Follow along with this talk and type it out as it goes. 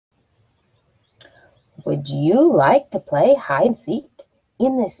Would you like to play hide and seek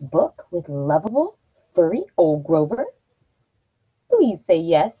in this book with lovable, furry old Grover? Please say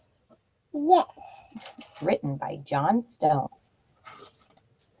yes. Yes. Written by Jon Stone.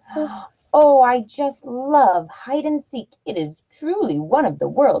 Oh, I just love hide and seek. It is truly one of the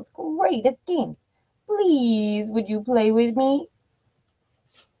world's greatest games. Please, would you play with me?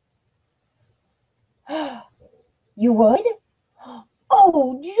 You would?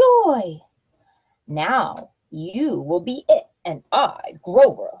 Oh, joy! Now you will be it, and I,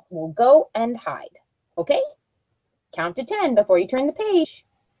 Grover, will go and hide. Okay? Count to 10 before you turn the page.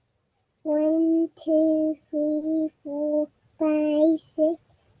 1, 2, 3, 4, 5, 6,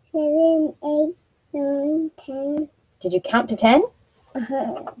 7, 8, 9, 10. Did you count to 10?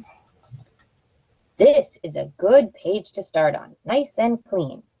 Uh-huh. This is a good page to start on, nice and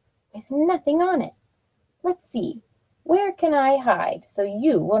clean, with nothing on it. Let's see, where can I hide so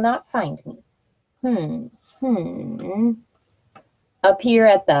you will not find me? Up here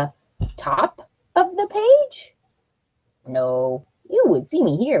at the top of the page? No, you would see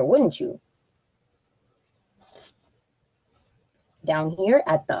me here, wouldn't you? Down here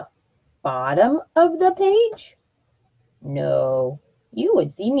at the bottom of the page? No, you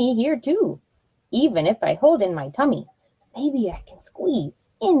would see me here too, even if I hold in my tummy. Maybe I can squeeze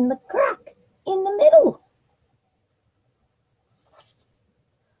in the crack in the middle.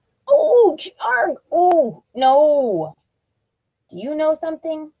 Oh, Charg! Oh, no! Do you know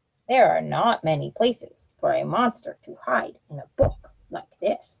something? There are not many places for a monster to hide in a book like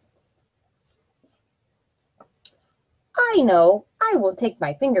this. I know. I will take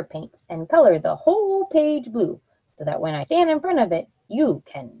my finger paints and color the whole page blue so that when I stand in front of it, you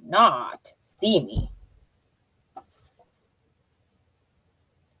cannot see me.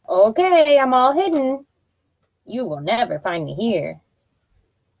 Okay, I'm all hidden. You will never find me here.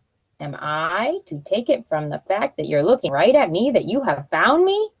 Am I to take it from the fact that you're looking right at me that you have found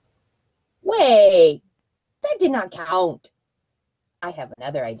me? Wait, that did not count. I have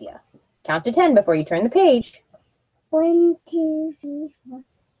another idea. Count to 10 before you turn the page. 1, 2, 3, 4,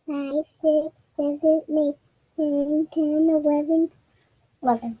 5, 6, 7, 8, 9, 10,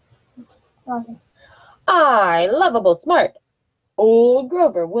 11. I, lovable, smart old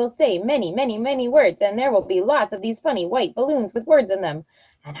Grover, will say many, many, many words, and there will be lots of these funny white balloons with words in them,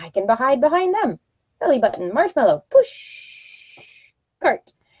 and I can hide behind them. Belly button, marshmallow, push,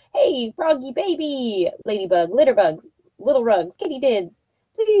 cart. Hey, froggy baby, ladybug, litterbugs, little rugs, katydids.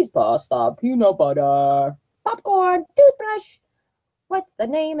 Please pass the peanut butter. Popcorn, toothbrush. What's the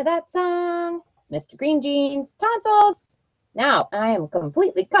name of that song? Mr. Green Jeans, tonsils. Now I am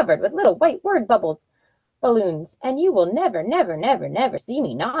completely covered with little white word bubbles, balloons, and you will never, never, never, never see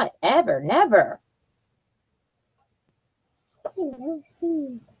me. Not ever, never.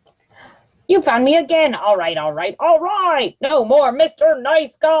 You found me again. All right, all right, all right. No more Mr.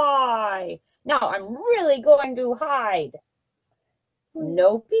 Nice Guy. Now I'm really going to hide.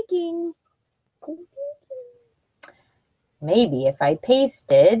 No peeking. Maybe if I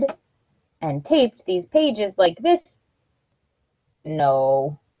pasted and taped these pages like this.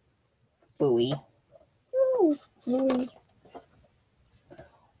 No. Phooey.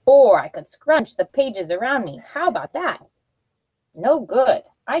 Or I could scrunch the pages around me. How about that? No good.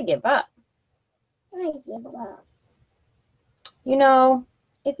 I give up. I give up. You know,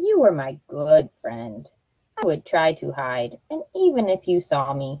 if you were my good friend, I would try to hide, and even if you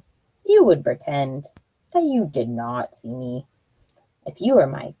saw me, you would pretend that you did not see me. If you were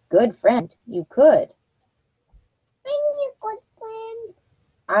my good friend, you could. I'm your good friend.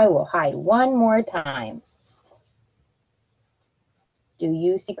 I will hide one more time. Do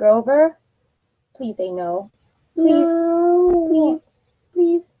you see Grover? Please say no. Please, No. please,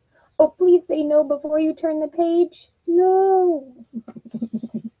 please. Oh, please say no before you turn the page. No.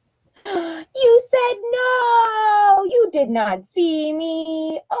 You said no! You did not see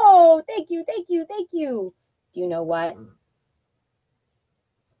me. Oh, thank you, thank you, thank you. Do you know what?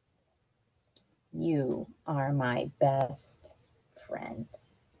 You are my best friend.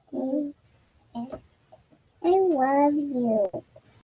 I love you.